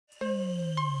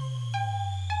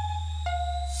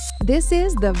This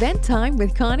is the Vent Time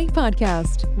with Connie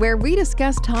podcast, where we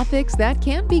discuss topics that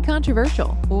can be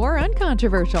controversial or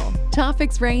uncontroversial.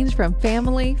 Topics range from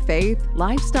family, faith,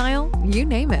 lifestyle, you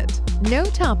name it. No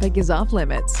topic is off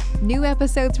limits. New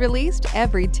episodes released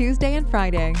every Tuesday and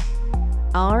Friday.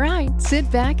 All right,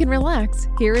 sit back and relax.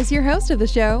 Here is your host of the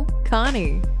show,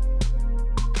 Connie.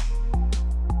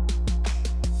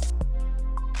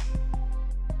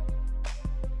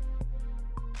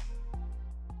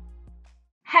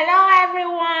 Hello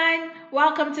everyone!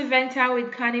 Welcome to Vent Time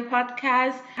with Connie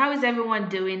podcast. How is everyone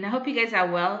doing? I hope you guys are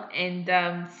well and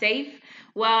safe.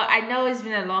 Well, I know it's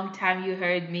been a long time you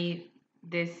heard me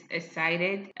this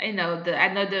excited. I know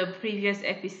the previous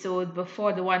episode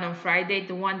before the one on Friday,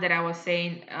 the one that I was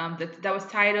saying that was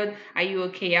titled "Are You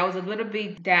Okay?" I was a little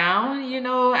bit down.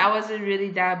 I wasn't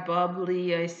really that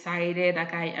bubbly or excited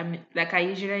like I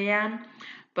usually am.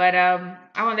 But I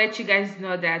want to let you guys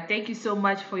know that thank you so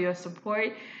much for your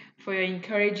support, for your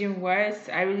encouraging words.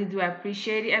 I really do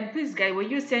appreciate it. And please, guys, when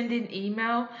you're sending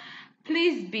email,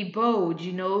 please be bold.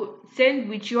 Send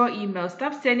with your email.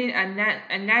 Stop sending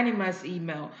anonymous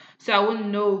email, so I won't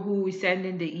know who is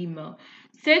sending the email.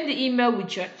 Send the email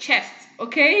with your chest,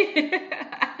 okay?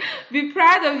 Be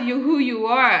proud of who you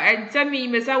are, and send me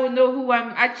emails. So I will know who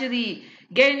I'm actually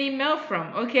getting email from.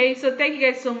 Okay, so thank you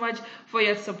guys so much for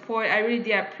your support. I really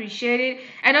do appreciate it.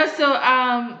 And also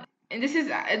and this is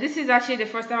actually the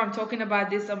first time I'm talking about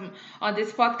this on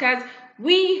this podcast.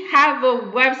 We have a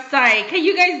website. Can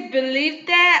you guys believe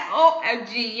that?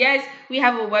 OMG, yes, we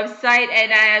have a website,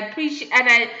 and I appreciate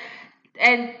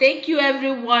and thank you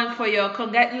everyone for your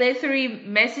congratulatory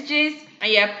messages and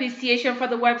your appreciation for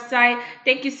the website.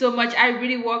 Thank you so much. I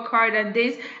really work hard on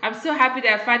this. I'm so happy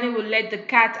that I finally will let the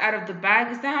cat out of the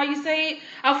bag. Is that how you say it?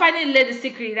 I'll finally let the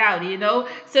secret out,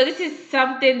 So this is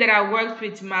something that I worked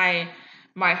with my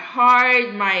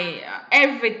heart, my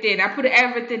everything. I put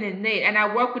everything in it, and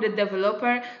I work with a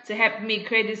developer to help me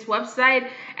create this website.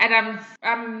 And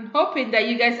I'm hoping that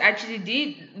you guys actually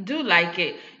do like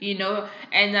it,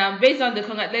 And based on the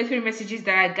congratulatory messages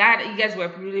that I got, you guys were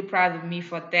really proud of me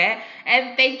for that.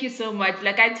 And thank you so much.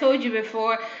 Like I told you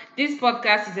before, this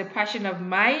podcast is a passion of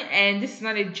mine, and this is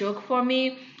not a joke for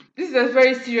me. This is a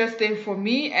very serious thing for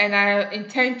me, and I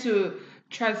intend to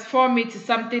transform it to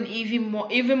something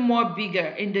even more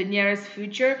bigger in the nearest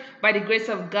future. By the grace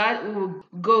of God, we will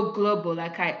go global,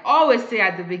 like I always say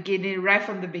at the beginning, right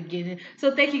from the beginning.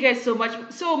 So thank you guys so much.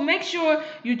 So make sure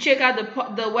you check out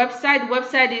the website. The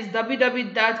website is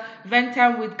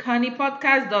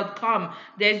www.venttimewithconniepodcast.com.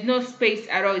 There's no space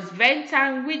at all. It's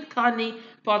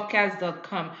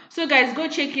venttimewithconniepodcast.com. So guys, go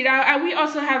check it out. And we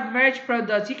also have merch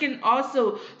products. You can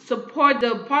also support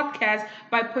the podcast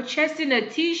by purchasing a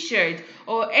t-shirt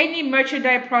or any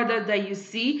merchandise product that you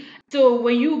see. So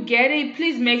when you get it,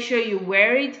 please make sure you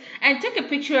wear it and take a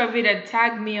picture of it and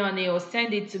tag me on it, or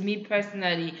send it to me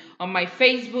personally on my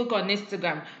Facebook, on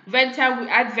Instagram.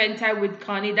 Ventime with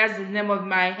Connie. That's the name of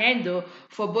my handle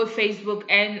for both Facebook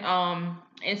and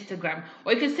Instagram.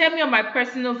 Or you can send me on my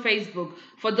personal Facebook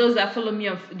for those that follow me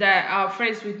that are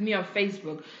friends with me on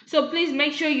Facebook. So please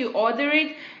make sure you order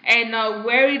it and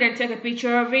wear it and take a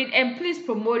picture of it, and please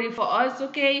promote it for us,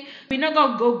 okay? We're not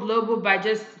gonna go global by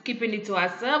just keeping it to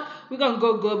ourselves. We're gonna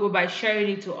go global by sharing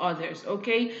it to others,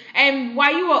 okay? And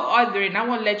while you are ordering, I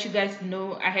want to let you guys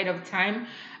know ahead of time.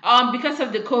 Because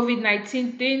of the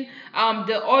COVID-19 thing,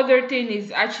 the order thing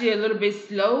is actually a little bit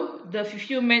slow. The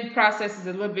fulfillment process is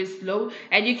a little bit slow,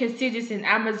 and you can see this in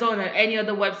Amazon or any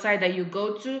other website that you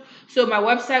go to. So my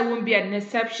website won't be an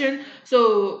exception.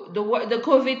 So the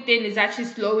COVID thing is actually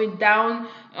slowing down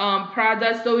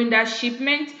products, slowing down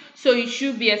shipment. So you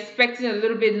should be expecting a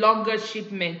little bit longer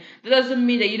shipment. That doesn't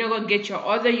mean that you're not going to get your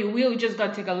order. You will, it's just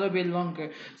going to take a little bit longer.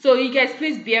 So you guys,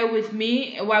 please bear with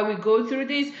me while we go through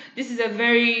this. This is a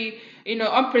very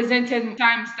unprecedented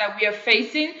times that we are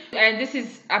facing, and this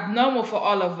is abnormal for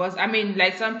all of us. I mean,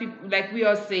 like some people, like we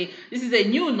all say, this is a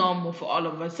new normal for all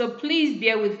of us. So please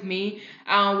bear with me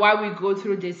while we go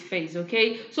through this phase,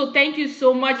 okay? So thank you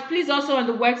so much. Please also on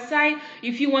the website,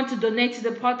 if you want to donate to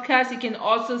the podcast, you can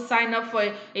also sign up for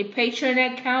a Patreon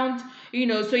account.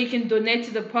 So you can donate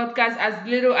to the podcast as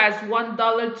little as $1,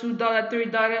 $2,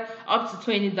 $3, up to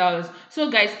 $20.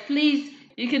 So guys, please,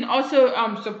 you can also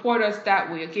support us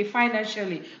that way, okay,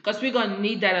 financially, because we're gonna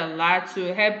need that a lot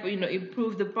to help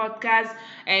improve the podcast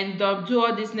and do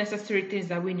all these necessary things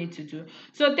that we need to do.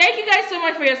 So thank you guys so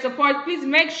much for your support. Please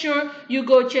make sure you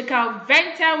go check out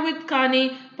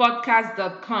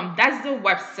venttimewithconniepodcast.com. That's the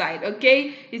website,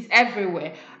 okay? It's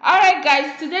everywhere. All right,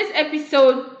 guys, today's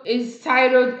episode is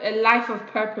titled "A Life of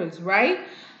Purpose," right?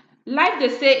 Life, they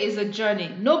say, is a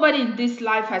journey. Nobody in this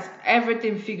life has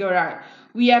everything figured out.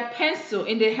 We are pencil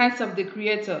in the hands of the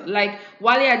Creator. Like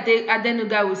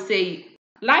Adenuga will say,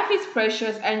 life is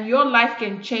precious and your life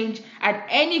can change at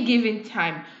any given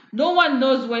time. No one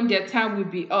knows when their time will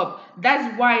be up.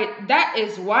 That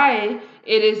is why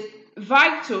it is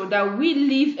vital that we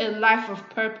live a life of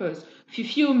purpose,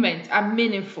 fulfillment, and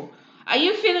meaningful. Are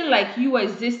you feeling like you are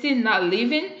existing, not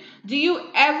living? Do you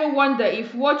ever wonder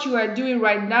if what you are doing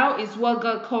right now is what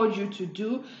God called you to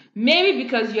do? Maybe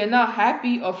because you're not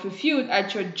happy or fulfilled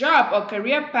at your job or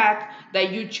career path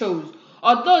that you chose.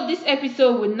 Although this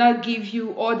episode will not give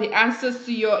you all the answers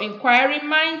to your inquiring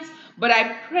minds, but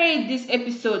I pray this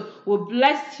episode will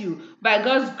bless you by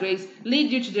God's grace,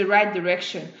 lead you to the right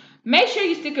direction. Make sure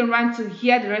you stick around to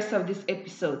hear the rest of this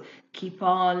episode. Keep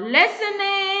on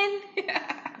listening.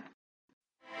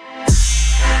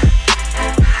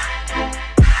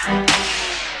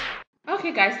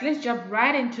 Okay, guys, let's jump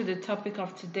right into the topic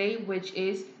of today, which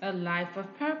is a life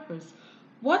of purpose.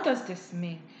 What does this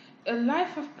mean? A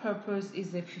life of purpose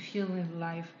is a fulfilling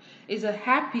life, is a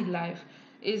happy life,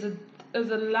 is a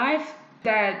life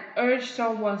that urges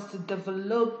someone to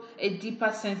develop a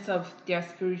deeper sense of their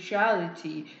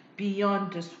spirituality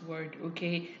beyond this world.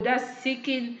 Okay, that's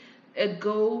seeking a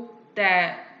goal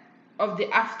that of the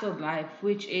afterlife,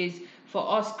 which is for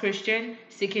us Christian,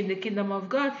 seeking the kingdom of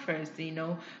God first,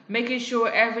 making sure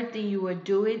everything you are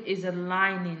doing is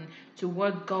aligning to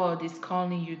what God is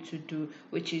calling you to do,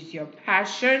 which is your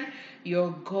passion,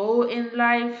 your goal in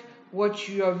life, what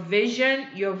your vision,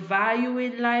 your value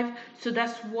in life. So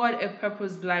that's what a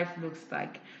purpose life looks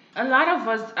like. A lot of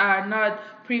us are not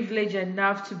privileged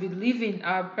enough to be living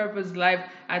our purpose life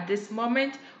at this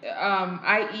moment,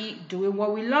 i.e., doing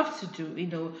what we love to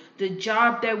do. The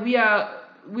job that we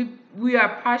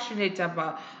are passionate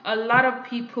about. A lot of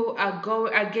people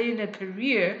are getting a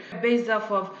career based off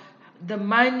of the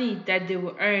money that they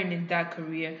will earn in that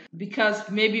career, because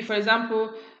maybe, for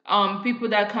example, people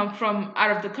that come from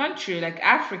out of the country, like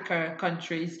Africa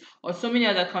countries or so many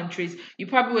other countries, you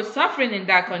probably were suffering in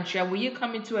that country, and when you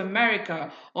come into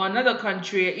America or another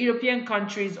country, European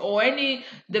countries or any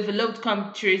developed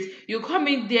countries, you come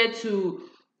in there to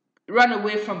run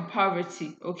away from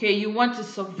poverty. Okay, you want to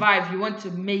survive, you want to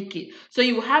make it, so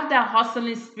you have that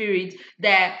hustling spirit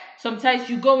that sometimes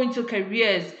you go into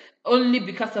careers only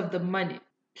because of the money.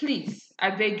 Please, I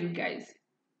beg you guys,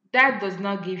 that does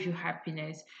not give you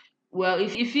happiness. Well,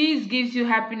 if it gives you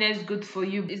happiness, good for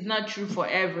you. It's not true for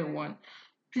everyone.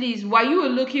 Please, while you are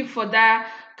looking for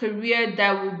that career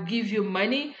that will give you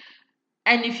money,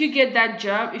 and if you get that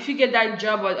job,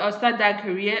 or start that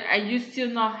career, and you're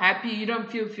still not happy, you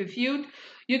don't feel fulfilled,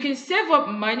 you can save up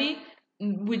money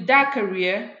with that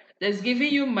career that's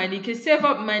giving you money. You can save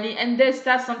up money and then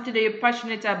start something that you're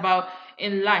passionate about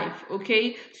in life.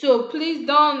 Okay, so please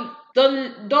don't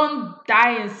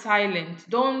die in silence.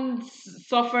 Don't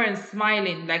suffer in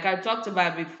smiling, like I talked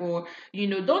about before.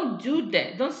 Don't do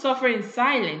that. Don't suffer in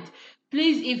silence.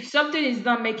 Please, if something is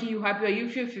not making you happy, or you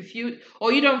feel fulfilled,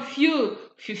 or you don't feel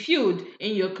fulfilled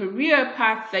in your career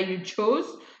path that you chose,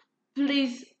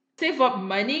 please save up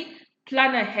money,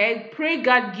 plan ahead, pray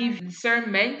God give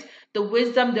discernment, the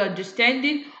wisdom, the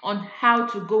understanding on how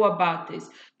to go about this.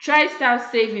 Try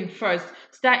start saving first,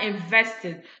 start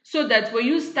investing, so that when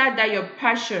you start that your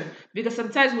passion, because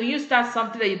sometimes when you start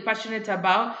something that you're passionate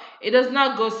about, it does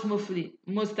not go smoothly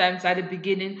most times at the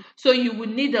beginning. So you will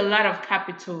need a lot of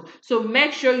capital. So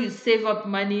make sure you save up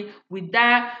money with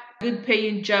that good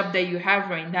paying job that you have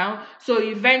right now, so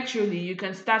eventually you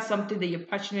can start something that you're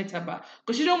passionate about,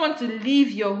 because you don't want to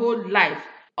live your whole life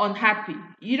unhappy.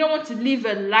 You don't want to live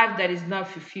a life that is not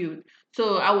fulfilled.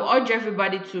 So I will urge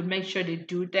everybody to make sure they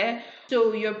do that.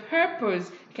 So your purpose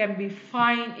can be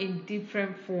found in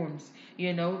different forms.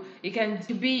 It can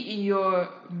be in your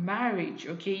marriage.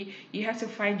 Okay, you have to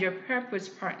find your purpose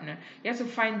partner. You have to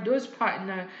find those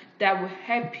partner that will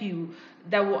help you,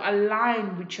 that will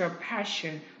align with your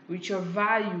passion, with your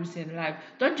values in life.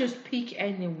 Don't just pick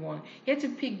anyone. You have to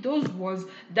pick those ones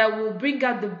that will bring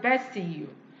out the best in you.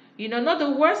 Not the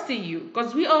worst in you,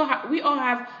 because we all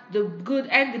have the good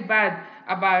and the bad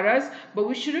about us, but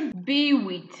we shouldn't be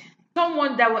with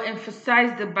someone that will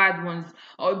emphasize the bad ones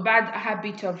or bad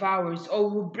habit of ours, or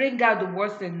will bring out the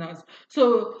worst in us.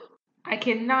 So I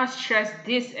cannot stress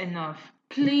this enough.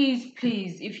 Please,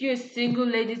 please, if you're single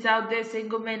ladies out there,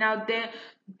 single men out there,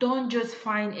 don't just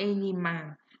find any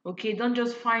man. Okay, don't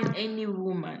just find any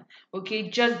woman. Okay,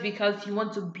 just because you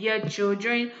want to bear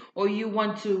children or you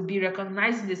want to be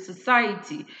recognized in the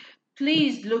society.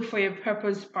 Please look for your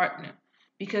purpose partner,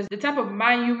 because the type of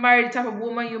man you marry, the type of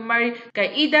woman you marry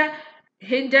can either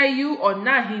hinder you or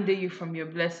not hinder you from your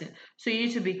blessing. So you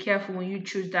need to be careful when you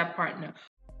choose that partner.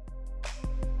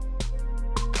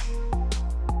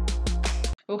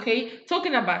 Okay,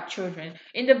 talking about children.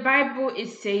 In the Bible, it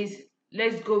says,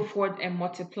 let's go forth and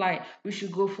multiply. We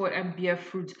should go forth and bear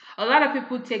fruit. A lot of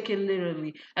people take it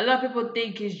literally. A lot of people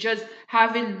think it's just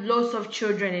having lots of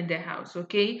children in the house,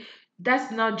 okay?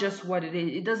 That's not just what it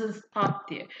is. It doesn't stop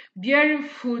there. Bearing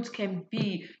fruit can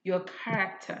be your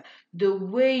character, the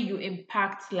way you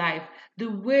impact life,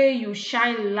 the way you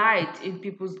shine light in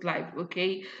people's life,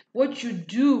 okay? What you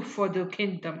do for the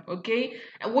kingdom, okay?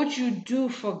 And what you do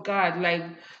for God, like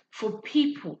for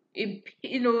people,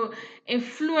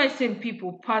 influencing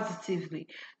people positively.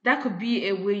 That could be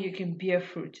a way you can bear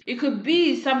fruit. It could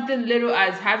be something little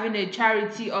as having a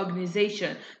charity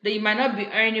organization that you might not be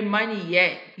earning money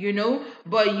yet,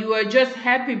 but you are just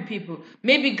helping people.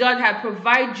 Maybe God had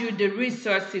provided you the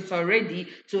resources already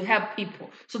to help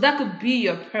people. So that could be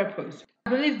your purpose. I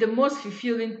believe the most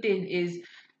fulfilling thing is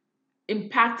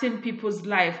impacting people's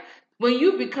life. When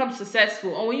you become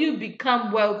successful or when you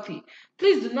become wealthy,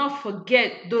 please do not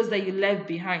forget those that you left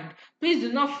behind. Please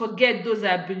do not forget those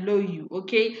that are below you,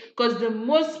 okay? Because the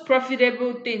most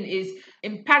profitable thing is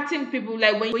impacting people.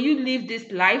 Like when you live this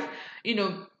life,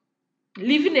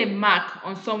 leaving a mark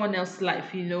on someone else's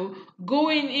life,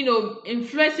 going,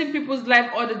 influencing people's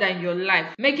life other than your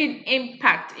life, making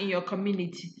impact in your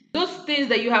community. Those things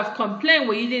that you have complained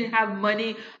when you didn't have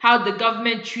money, how the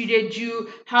government treated you,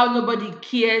 how nobody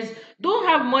cares. Don't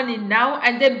have money now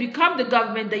and then become the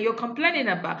government that you're complaining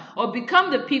about, or become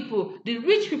the people, the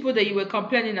rich people that you were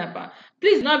complaining about.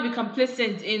 Please not be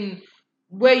complacent in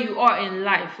where you are in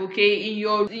life, okay? In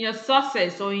your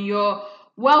success or in your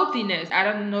wealthiness. I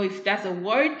don't know if that's a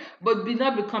word, but do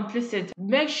not be complacent.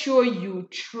 Make sure you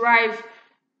strive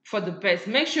for the best.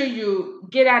 Make sure you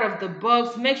get out of the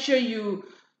box. Make sure you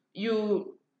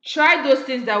try those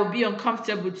things that will be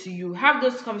uncomfortable to you. Have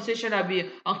those conversations that will be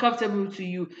uncomfortable to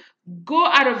you. Go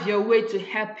out of your way to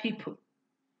help people,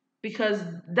 because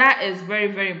that is very,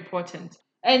 very important.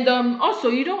 And also,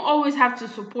 you don't always have to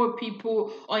support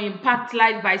people or impact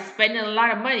life by spending a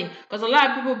lot of money, because a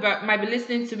lot of people might be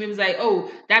listening to me was like,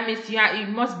 oh, that means you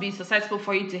must be successful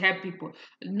for you to help people.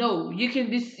 No, you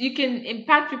can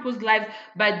impact people's lives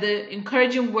by the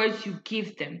encouraging words you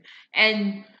give them,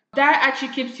 and that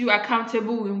actually keeps you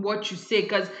accountable in what you say,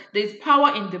 because there's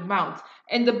power in the mouth.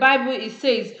 In the Bible, it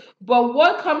says, but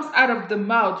what comes out of the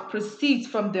mouth proceeds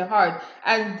from the heart,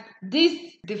 and this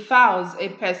defiles a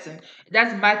person.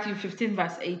 That's Matthew 15,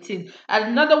 verse 18. And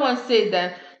another one said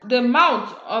that the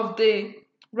mouth of the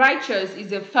righteous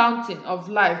is a fountain of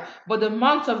life, but the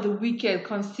mouth of the wicked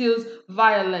conceals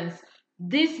violence.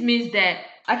 This means that,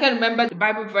 I can't remember the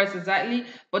Bible verse exactly,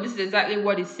 but this is exactly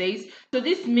what it says. So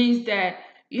this means that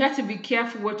you have to be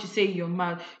careful what you say in your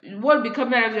mouth. What will be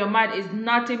coming out of your mouth is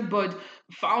nothing but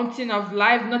fountain of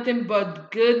life, nothing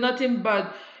but good, nothing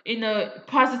but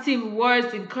positive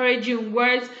words, encouraging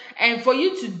words. And for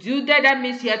you to do that, that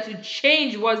means you have to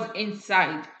change what's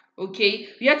inside. Okay,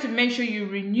 you have to make sure you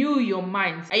renew your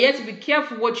minds, and you have to be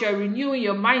careful what you're renewing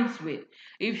your minds with.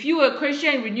 If you are a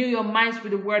Christian, renew your minds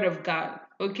with the word of God.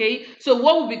 Okay, so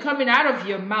what will be coming out of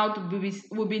your mouth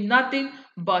will be nothing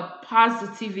but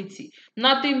positivity,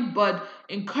 nothing but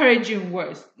encouraging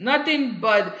words, nothing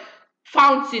but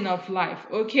fountain of life.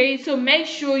 Okay, so make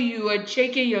sure you are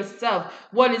checking yourself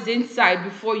what is inside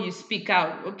before you speak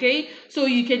out. Okay, so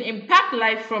you can impact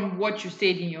life from what you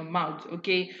said in your mouth.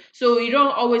 Okay, so you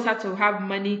don't always have to have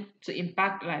money to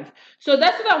impact life. So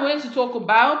that's what I wanted to talk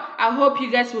about. I hope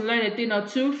you guys will learn a thing or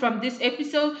two from this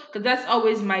episode, because that's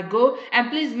always my goal.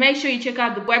 And please make sure you check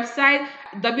out the website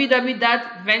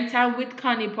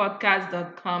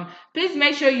www.ventamewithconniepodcast.com. Please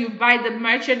make sure you buy the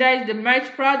merchandise, the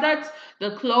merch products,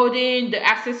 the clothing, the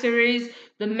accessories,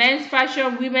 the men's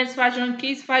fashion, women's fashion,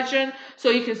 kids fashion,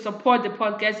 so you can support the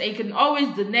podcast, and you can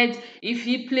always donate if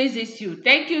it pleases you.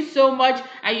 Thank you so much,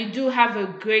 and you do have a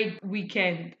great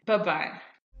weekend. Bye-bye.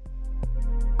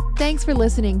 Thanks for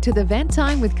listening to the Vent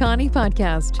Time with Connie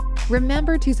podcast.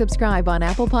 Remember to subscribe on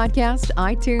Apple Podcasts,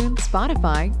 iTunes,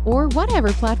 Spotify, or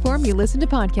whatever platform you listen to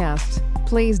podcasts.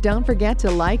 Please don't forget to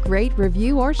like, rate,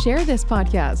 review, or share this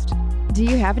podcast. Do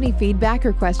you have any feedback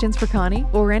or questions for Connie,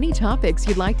 or any topics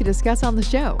you'd like to discuss on the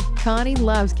show? Connie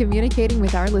loves communicating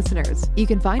with our listeners. You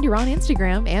can find her on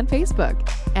Instagram and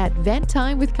Facebook at Vent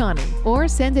Time with Connie, or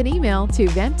send an email to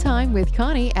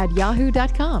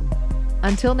venttimewithconnie@yahoo.com.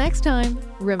 Until next time,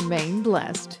 remain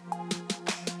blessed.